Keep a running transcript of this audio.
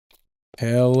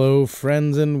Hello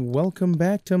friends and welcome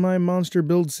back to my monster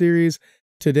build series.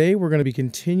 Today we're going to be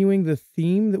continuing the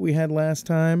theme that we had last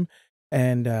time,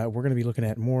 and we're going to be looking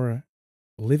at more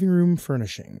living room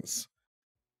furnishings.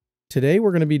 Today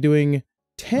we're going to be doing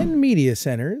 10 media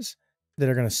centers that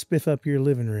are going to spiff up your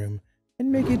living room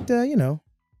and make it,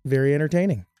 very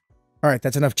entertaining. All right,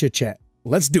 that's enough chit chat.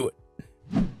 Let's do it.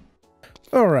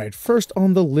 All right, first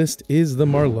on the list is the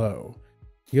Marlowe.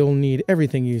 You'll need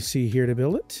everything you see here to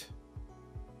build it.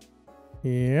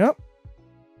 Yep.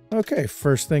 Okay,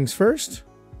 first things first.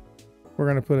 We're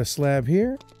going to put a slab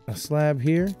here,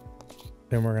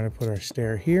 then we're going to put our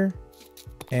stair here,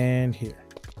 and here.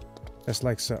 Just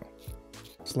like so.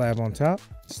 Slab on top,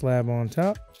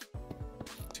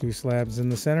 two slabs in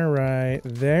the center right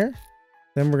there.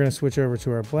 Then we're going to switch over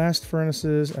to our blast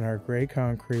furnaces and our gray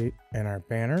concrete and our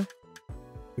banner.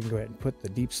 We can go ahead and put the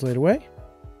deep slate away.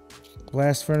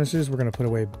 Blast furnaces, we're going to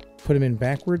put them in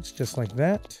backwards, just like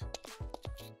that.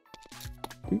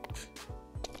 Oops.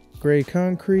 Gray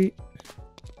concrete.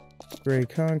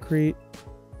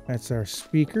 That's our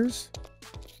speakers,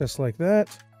 just like that.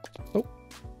 Oh,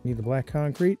 need the black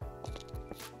concrete.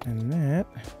 And that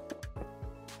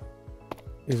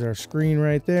is our screen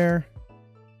right there.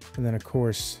 And then, of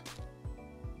course,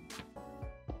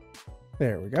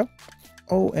 there we go.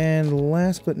 Oh, and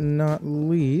last but not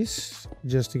least,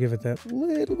 just to give it that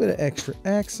little bit of extra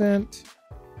accent,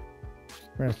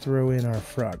 we're going to throw in our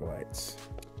frog lights.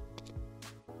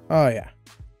 Oh, yeah.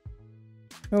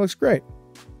 That looks great.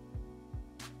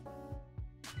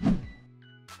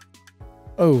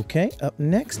 Okay, up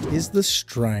next is the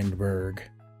Strineberg.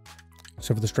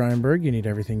 So for the Strineberg, you need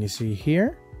everything you see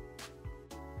here.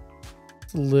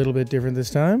 It's a little bit different this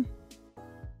time.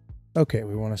 Okay,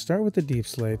 we want to start with the deep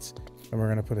slates, and we're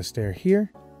going to put a stair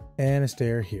here and a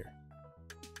stair here.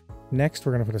 Next,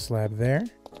 we're going to put a slab there,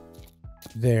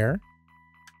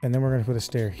 and then we're going to put a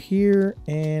stair here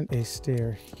and a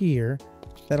stair here.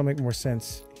 That'll make more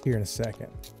sense here in a second.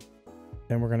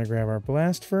 Then we're going to grab our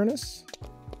blast furnace.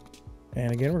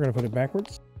 And again, we're going to put it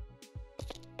backwards.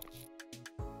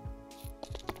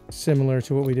 Similar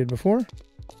to what we did before.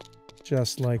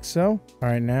 Just like so. All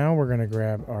right, now we're going to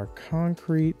grab our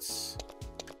concretes.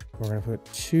 We're going to put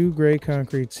two gray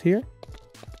concretes here.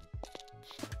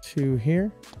 Two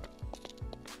here.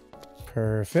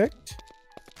 Perfect.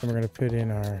 And we're going to put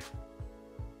in our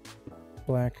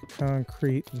black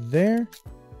concrete there.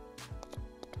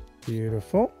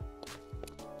 Beautiful.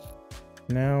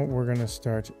 Now we're going to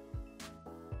start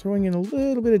throwing in a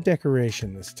little bit of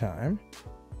decoration this time.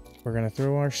 We're going to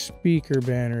throw our speaker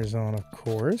banners on, of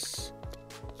course.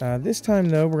 This time,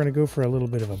 though, we're going to go for a little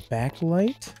bit of a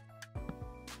backlight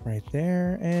right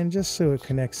there. And just so it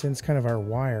connects in, it's kind of our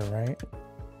wire, right?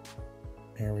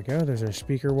 There we go. There's our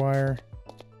speaker wire.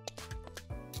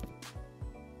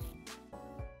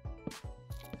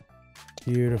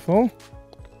 Beautiful.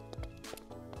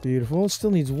 Beautiful. It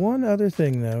still needs one other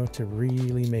thing, though, to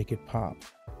really make it pop.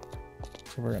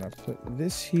 So we're going to put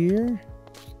this here.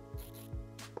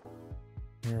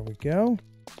 There we go.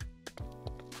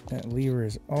 That lever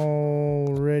is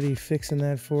already fixing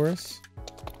that for us.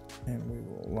 And we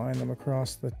will line them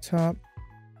across the top.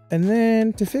 And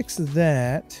then to fix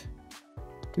that,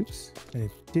 oops, I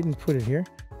didn't put it here.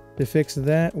 To fix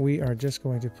that, we are just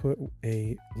going to put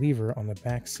a lever on the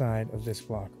back side of this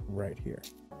block right here.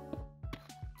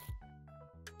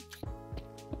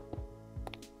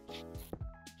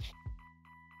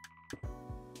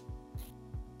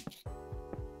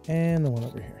 And the one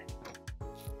over here.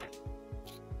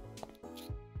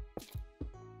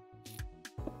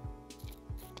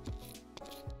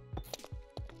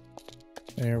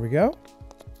 There we go.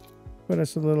 Put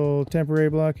us a little temporary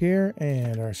block here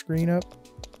and our screen up.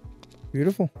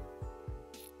 Beautiful.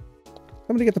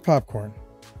 I'm gonna get the popcorn.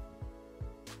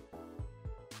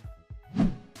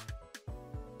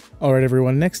 All right,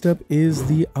 everyone. Next up is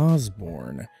the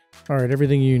Osborne. All right,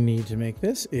 everything you need to make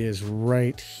this is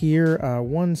right here.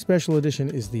 One special addition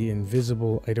is the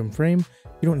invisible item frame.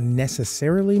 You don't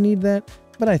necessarily need that,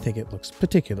 but I think it looks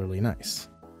particularly nice.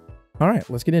 All right,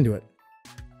 let's get into it.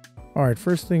 All right,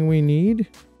 first thing we need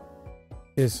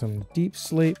is some deep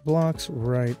slate blocks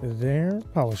right there.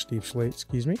 Polished deep slate,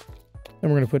 excuse me. Then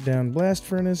we're going to put down blast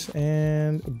furnace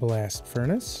and blast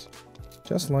furnace,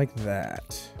 just like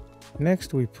that.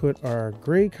 Next, we put our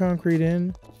gray concrete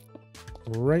in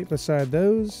right beside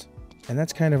those, and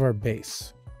that's kind of our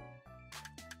base.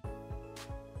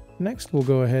 Next, we'll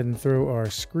go ahead and throw our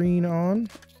screen on.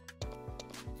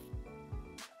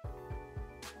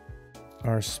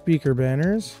 Our speaker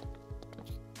banners.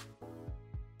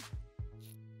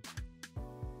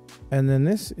 And then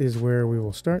this is where we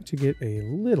will start to get a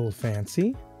little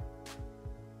fancy.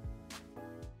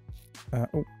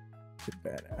 Oh, get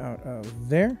that out of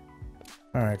there.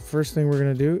 All right, first thing we're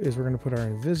going to do is we're going to put our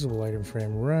invisible item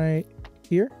frame right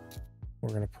here. We're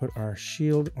going to put our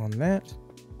shield on that.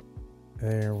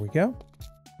 There we go.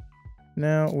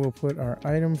 Now we'll put our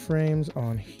item frames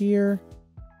on here.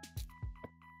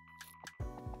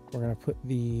 We're going to put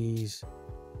these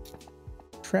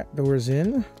trapdoors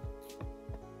in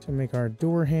to make our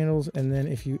door handles. And then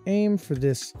if you aim for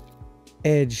this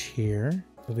edge here,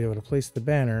 you'll be able to place the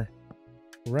banner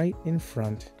right in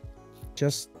front,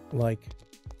 just like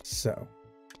so.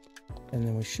 And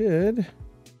then we should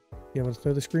be able to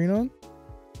throw the screen on.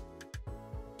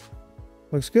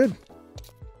 Looks good.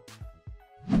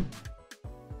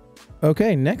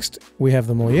 Okay, next we have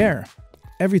the Moliere.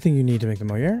 Everything you need to make the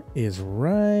Moliere is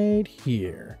right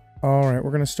here. All right,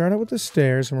 we're going to start out with the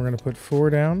stairs and we're going to put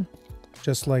 4 down,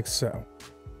 just like so.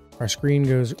 Our screen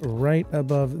goes right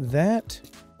above that.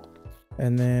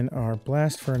 And then our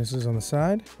blast furnaces on the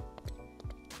side.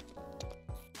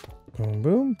 Boom,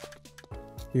 boom.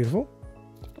 Beautiful.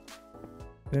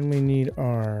 Then we need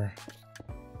our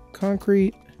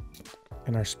concrete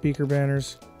and our speaker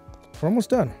banners. We're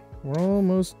almost done. We're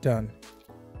almost done.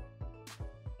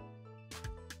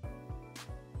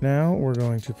 Now we're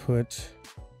going to put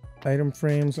item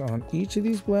frames on each of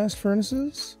these blast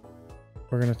furnaces.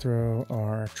 We're going to throw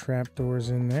our trapdoors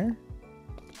in there.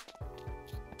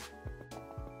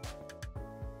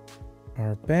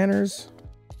 Our banners.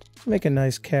 Make a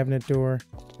nice cabinet door.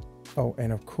 Oh,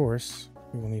 and of course,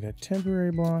 we will need a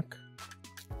temporary block.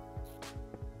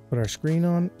 Put our screen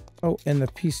on. Oh, and the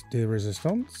piece de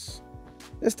resistance.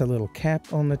 Just a little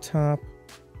cap on the top.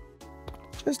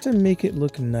 Just to make it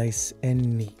look nice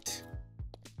and neat.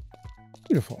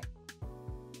 Beautiful.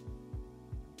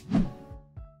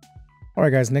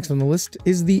 Alright guys, next on the list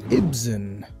is the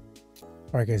Isben.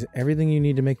 Alright guys, everything you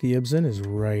need to make the Isben is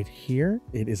right here.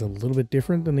 It is a little bit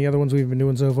different than the other ones we've been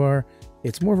doing so far.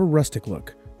 It's more of a rustic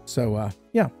look. So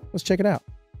yeah, let's check it out.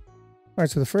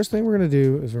 Alright, so the first thing we're going to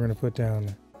do is we're going to put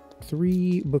down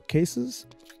 3 bookcases.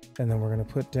 And then we're going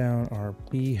to put down our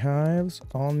beehives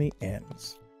on the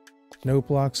ends. Note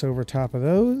blocks over top of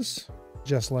those,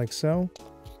 just like so.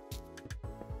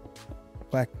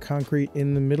 Black concrete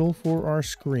in the middle for our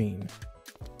screen.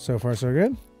 So far so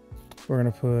good. We're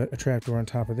going to put a trapdoor on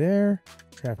top of there,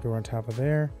 trapdoor on top of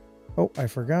there. Oh, I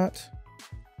forgot.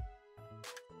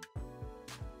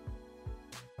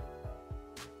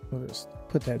 We'll just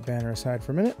put that banner aside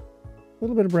for a minute. A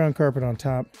little bit of brown carpet on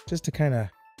top, just to kind of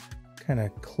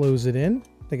close it in.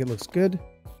 I think it looks good.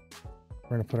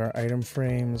 We're going to put our item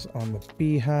frames on the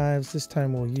beehives. This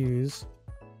time we'll use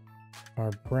our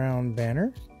brown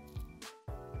banner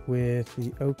with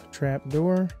the oak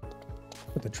trapdoor.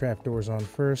 Put the trapdoors on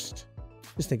first.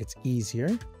 Just think it's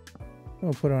easier.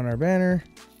 We'll put on our banner,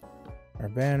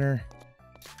 and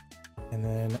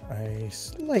then a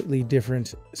slightly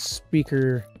different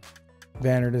speaker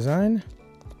banner design.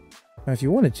 Now, if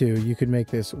you wanted to, you could make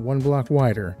this 1 block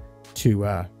wider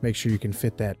to make sure you can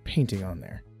fit that painting on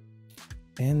there.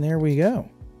 And there we go.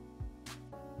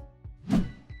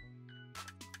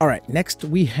 All right, next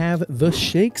we have the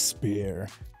Shakespeare.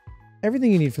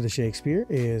 Everything you need for the Shakespeare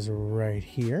is right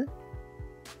here.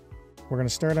 We're going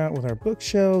to start out with our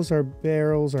bookshelves, our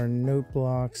barrels, our note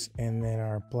blocks, and then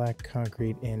our black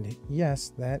concrete. And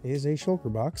yes, that is a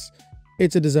shulker box.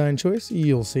 It's a design choice,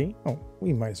 you'll see. Oh,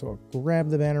 we might as well grab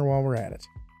the banner while we're at it.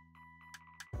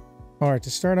 All right, to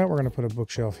start out, we're going to put a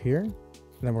bookshelf here. And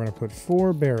then we're going to put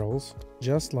 4 barrels,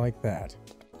 just like that.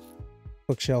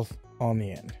 Bookshelf on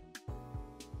the end.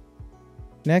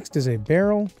 Next is a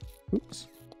barrel. Oops.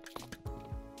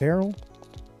 Barrel.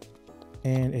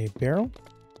 And a barrel.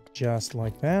 Just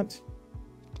like that.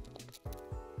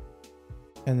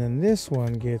 And then this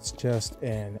one gets just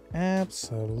an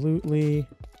absolutely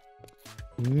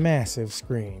massive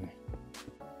screen.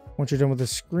 Once you're done with the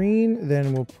screen,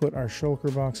 then we'll put our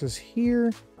shulker boxes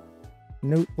here.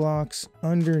 Note blocks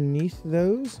underneath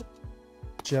those.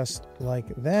 Just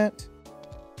like that.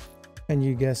 And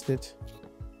you guessed it,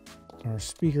 our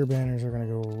speaker banners are going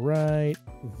to go right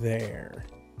there.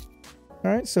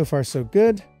 All right, so far so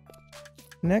good.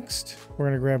 Next, we're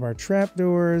going to grab our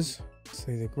trapdoors. So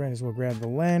they might as well grab the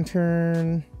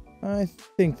lantern. I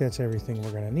think that's everything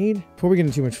we're going to need. Before we get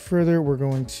into too much further, we're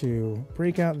going to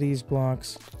break out these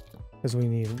blocks because we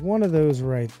need one of those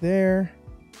right there.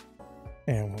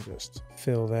 And we'll just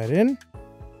fill that in.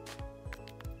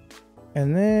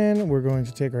 And then we're going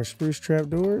to take our spruce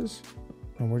trapdoors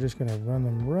and we're just going to run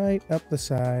them right up the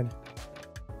side,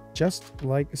 just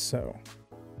like so.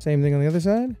 Same thing on the other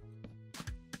side.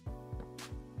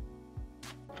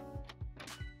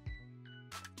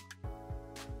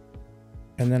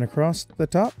 and then across the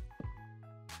top.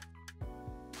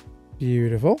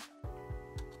 Beautiful.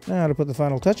 Now to put the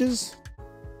final touches.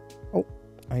 Oh,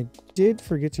 I did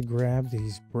forget to grab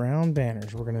these brown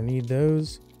banners. We're going to need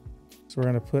those. So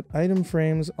we're going to put item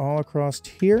frames all across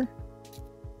here.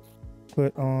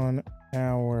 Put on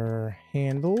our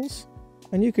handles.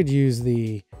 And you could use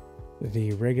the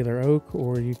regular oak,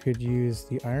 or you could use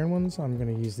the iron ones. I'm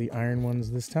going to use the iron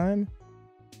ones this time.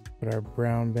 Put our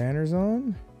brown banners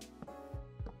on.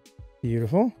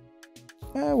 Beautiful.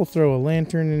 We'll throw a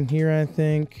lantern in here, I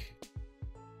think.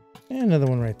 And another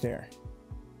one right there.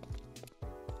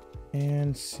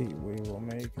 And see, we will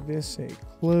make this a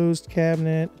closed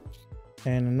cabinet.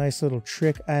 And a nice little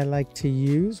trick I like to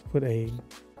use. Put a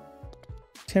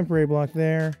temporary block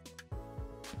there.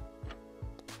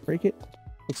 Break it.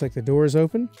 Looks like the door is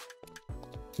open.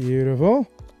 Beautiful.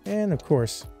 And of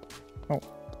course, oh,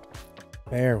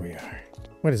 there we are.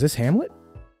 What is this, Hamlet?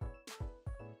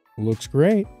 Looks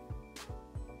great.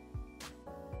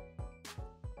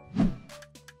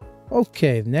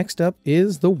 Okay, next up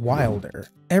is the Wilder.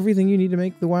 Everything you need to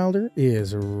make the Wilder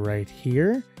is right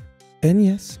here. And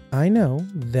yes, I know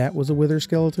that was a Wither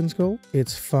skeleton skull.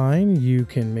 It's fine. You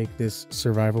can make this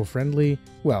survival friendly.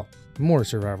 Well, more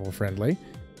survival friendly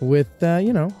with,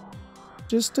 you know,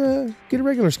 just get a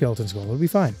regular skeleton skull. It'll be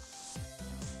fine.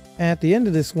 At the end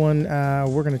of this one,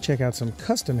 we're going to check out some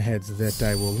custom heads that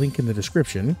I will link in the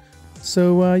description.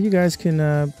 So you guys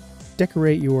can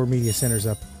decorate your media centers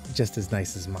up just as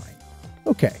nice as mine.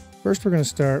 Okay, first we're going to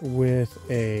start with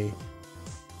a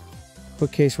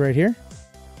bookcase right here.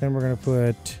 Then we're going to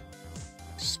put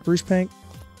spruce plank,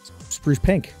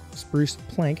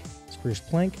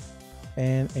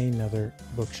 and another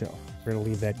bookshelf. We're going to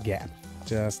leave that gap,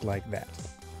 just like that.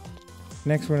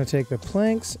 Next, we're going to take the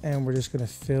planks, and we're just going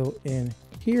to fill in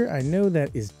here. I know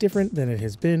that is different than it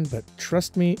has been, but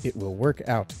trust me, it will work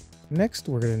out. Next,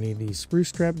 we're going to need these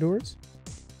spruce trapdoors.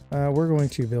 We're going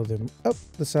to build them up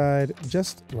the side,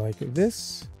 just like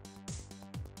this.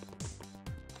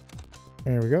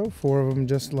 There we go, 4 of them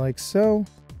just like so.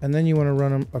 And then you want to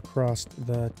run them across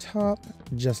the top,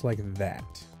 just like that.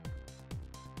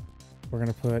 We're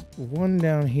going to put one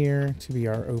down here to be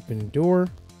our open door.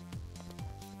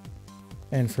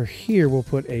 And for here, we'll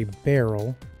put a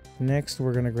barrel. Next,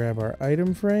 we're going to grab our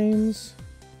item frames.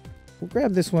 We'll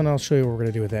grab this one. I'll show you what we're going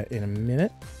to do with that in a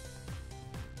minute.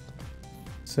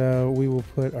 So we will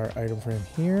put our item frame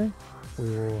here. We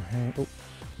will hang, we'll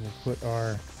put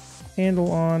our handle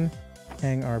on,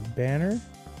 hang our banner,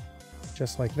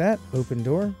 just like that. Open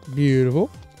door,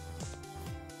 beautiful.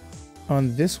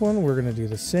 On this one, we're gonna do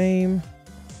the same.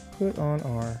 Put on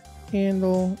our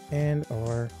handle and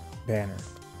our banner,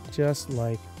 just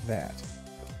like that.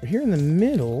 But here in the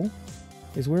middle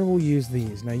is where we'll use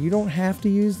these. Now you don't have to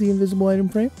use the invisible item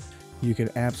frame. You can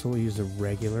absolutely use a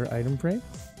regular item frame.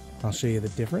 I'll show you the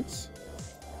difference.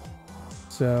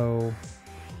 So,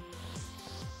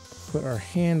 put our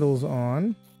handles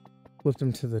on, flip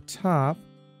them to the top,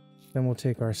 then we'll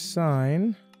take our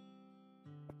sign,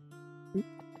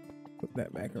 put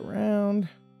that back around,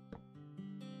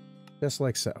 just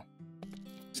like so.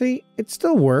 See, it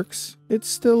still works. It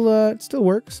still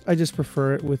works. I just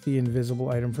prefer it with the invisible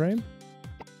item frame.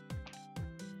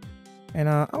 And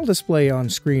I'll display on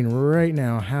screen right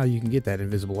now how you can get that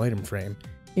invisible item frame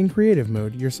in creative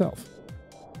mode yourself.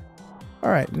 All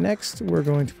right, next we're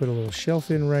going to put a little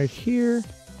shelf in right here,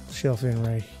 shelf in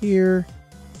right here,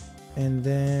 and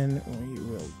then we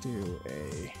will do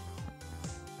a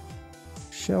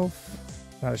shelf,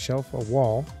 not a shelf, a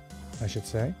wall, I should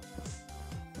say.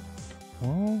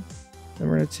 Wall. Then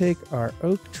we're going to take our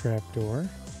oak trapdoor,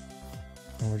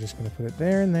 and we're just going to put it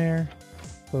there and there,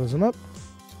 close them up,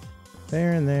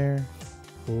 there and there,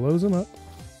 close them up.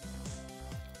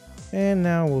 And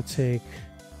now we'll take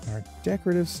our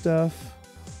decorative stuff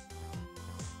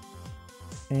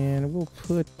and we'll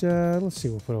put, let's see,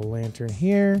 we'll put a lantern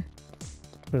here,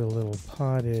 put a little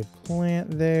potted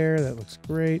plant there. That looks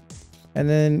great. And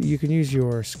then you can use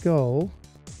your skull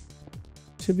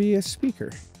to be a speaker.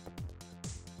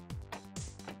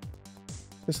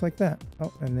 Just like that.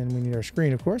 Oh, and then we need our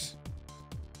screen, of course.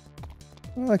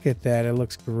 Look at that. It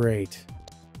looks great.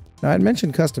 Now, I'd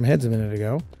mentioned custom heads a minute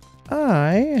ago.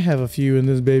 I have a few in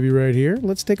this baby right here.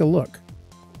 Let's take a look.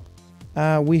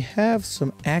 We have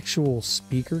some actual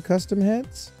speaker custom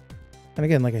heads. And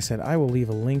again, like I said, I will leave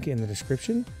a link in the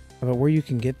description about where you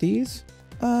can get these.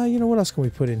 You know, what else can we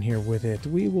put in here with it?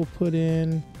 We will put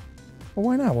in, well,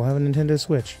 why not? We'll have a Nintendo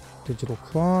Switch. Digital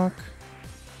clock.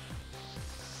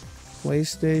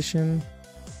 PlayStation.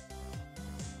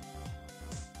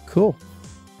 Cool.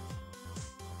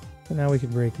 So now we can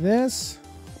break this.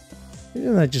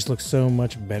 And that just looks so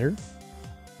much better.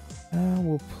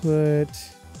 We'll put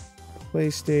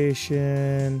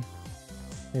PlayStation.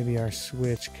 Maybe our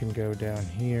Switch can go down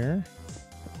here.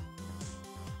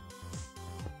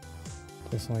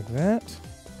 Just like that.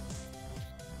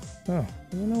 Oh,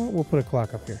 you know what? We'll put a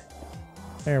clock up here.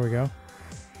 There we go.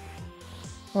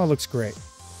 Oh, it looks great.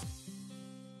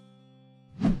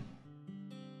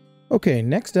 Okay,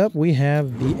 next up we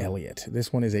have the Eliot.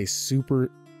 This one is a super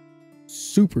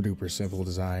duper simple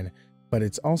design, but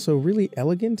it's also really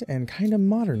elegant and kind of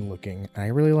modern looking. I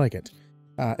really like it.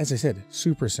 As I said,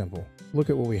 super simple. Look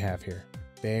at what we have here.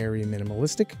 Very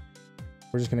minimalistic.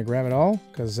 We're just going to grab it all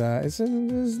because it's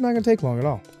not going to take long at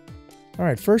all. All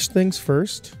right, first things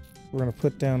first. We're going to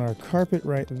put down our carpet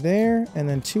right there and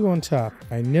then 2 on top.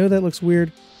 I know that looks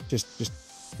weird.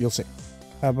 Just you'll see.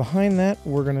 Behind that,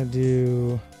 we're going to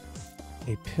do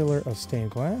a pillar of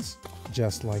stained glass,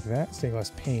 just like that. Stained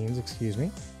glass panes, excuse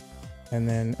me. And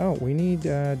then, oh, we need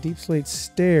deep slate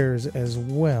stairs as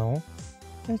well.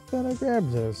 I thought I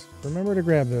grabbed those. Remember to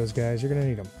grab those, guys. You're going to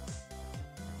need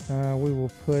them. We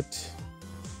will put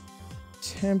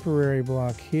temporary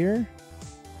block here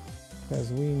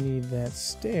because we need that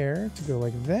stair to go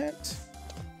like that.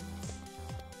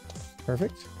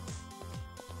 Perfect.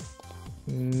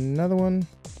 Another one.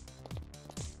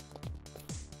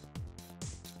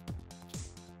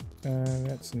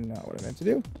 That's not what I meant to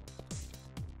do.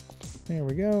 There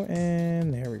we go,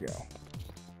 and there we go.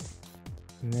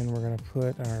 And then we're going to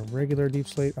put our regular deep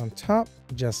slate on top,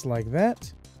 just like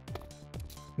that.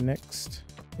 Next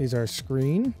is our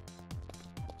screen.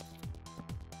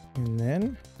 And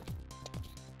then,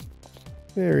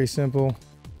 very simple.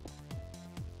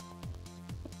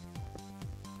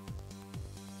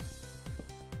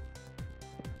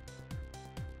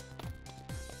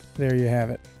 There you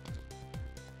have it.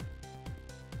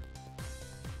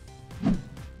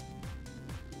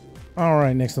 All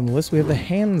right, next on the list we have the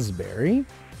Hansberry.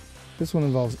 This one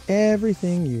involves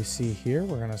everything you see here.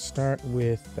 We're going to start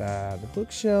with the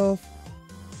bookshelf,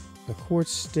 the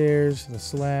quartz stairs, the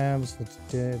slabs,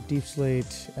 the deep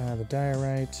slate, the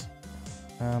diorite,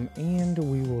 and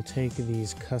we will take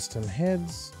these custom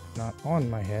heads, not on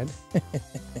my head.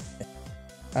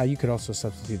 You could also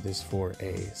substitute this for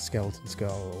a skeleton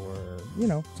skull or, you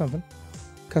know, something.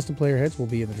 Custom player heads will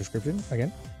be in the description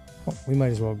again. Well, we might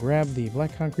as well grab the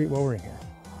black concrete while we're in here.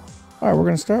 All right, we're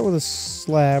going to start with a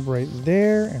slab right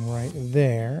there and right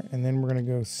there, and then we're going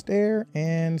to go stair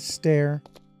and stair,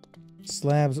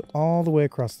 slabs all the way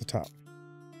across the top.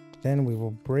 Then we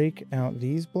will break out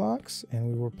these blocks, and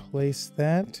we will place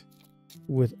that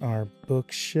with our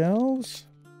bookshelves,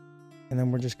 and then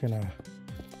we're just going to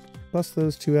bust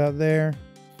those 2 out there.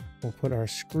 We'll put our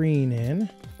screen in,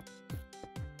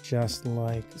 just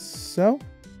like so.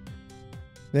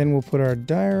 Then we'll put our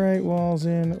diorite walls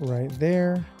in right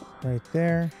there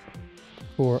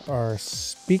for our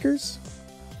speakers.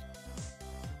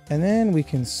 And then we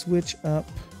can switch up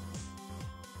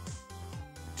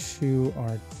to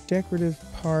our decorative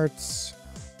parts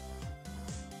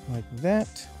like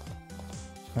that.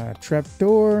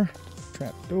 Trapdoor.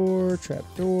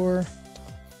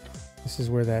 This is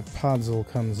where that podzol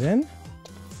comes in.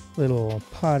 Little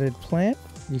potted plant.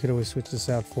 You could always switch this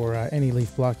out for any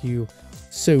leaf block you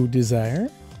so desire.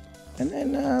 And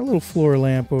then a little floor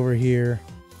lamp over here,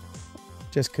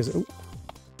 just because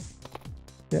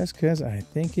I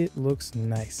think it looks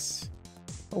nice.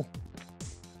 Oh,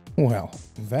 well,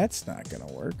 that's not gonna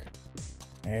work.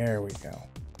 There we go.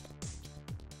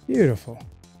 Beautiful.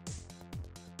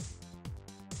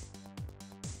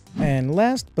 And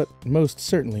last but most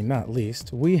certainly not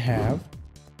least, we have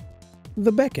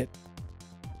the Beckett.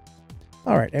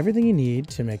 All right, everything you need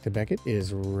to make the Beckett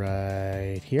is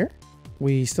right here.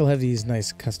 We still have these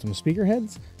nice custom speaker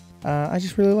heads. I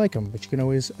just really like them, but you can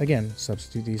always, again,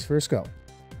 substitute these for a skull.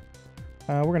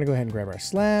 We're going to go ahead and grab our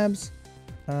slabs,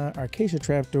 our acacia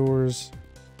trapdoors,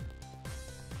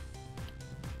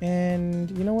 and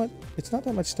you know what? It's not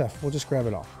that much stuff. We'll just grab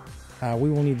it all.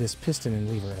 We will need this piston and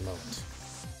lever in a moment.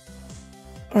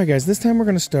 All right, guys, this time we're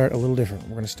going to start a little different.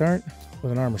 We're going to start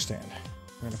with an armor stand.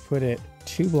 We're going to put it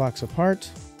 2 blocks apart.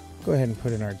 Go ahead and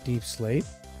put in our deep slate.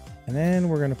 And then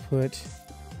we're going to put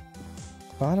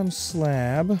bottom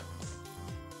slab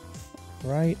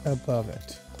right above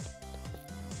it.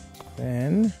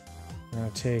 Then we're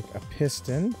going to take a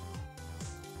piston,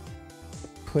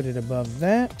 put it above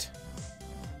that,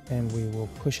 and we will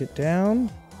push it down.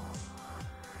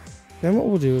 Then what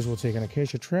we'll do is we'll take an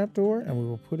acacia trapdoor and we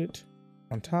will put it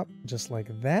on top just like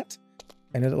that.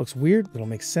 I know that looks weird, but it'll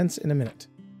make sense in a minute.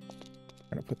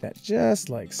 We're going to put that just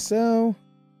like so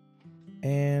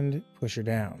and push her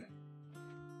down.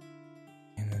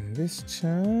 And this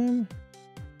time,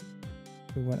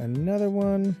 we want another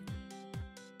one,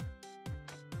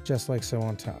 just like so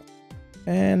on top.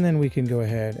 And then we can go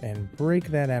ahead and break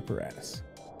that apparatus.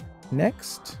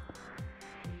 Next,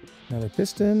 another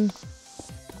piston.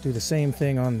 Do the same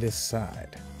thing on this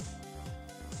side.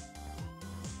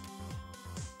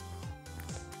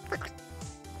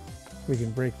 We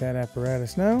can break that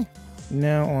apparatus now.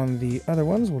 Now on the other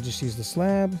ones, we'll just use the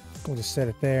slab. We'll just set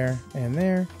it there and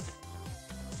there.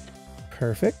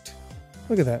 Perfect.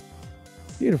 Look at that.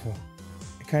 Beautiful.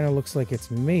 It kind of looks like it's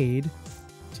made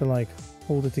to like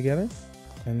hold it together.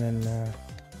 And then,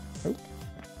 oh,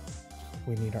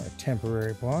 we need our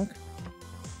temporary block.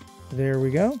 There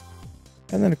we go.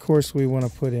 And then of course we want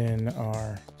to put in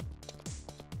our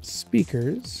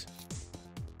speakers.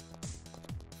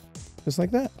 Just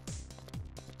like that.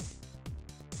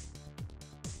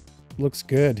 Looks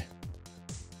good.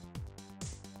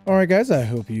 Alright guys, I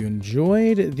hope you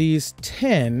enjoyed these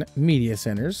 10 media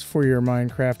centers for your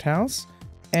Minecraft house.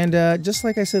 And just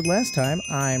like I said last time,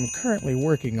 I'm currently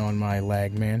working on my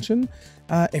lag mansion.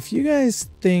 If you guys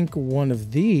think one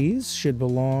of these should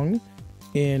belong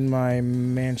in my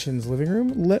mansion's living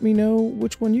room, let me know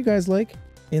which one you guys like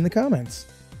in the comments.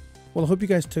 Well, I hope you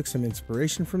guys took some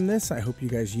inspiration from this. I hope you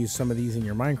guys use some of these in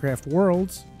your Minecraft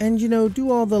worlds. And, you know,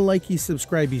 do all the likey,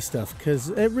 subscribey stuff, because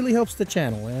it really helps the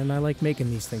channel, and I like making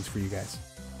these things for you guys.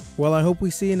 Well, I hope we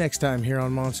see you next time here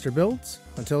on Monster Builds.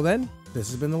 Until then,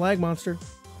 this has been the Lag Monster.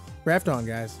 Craft on,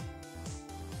 guys.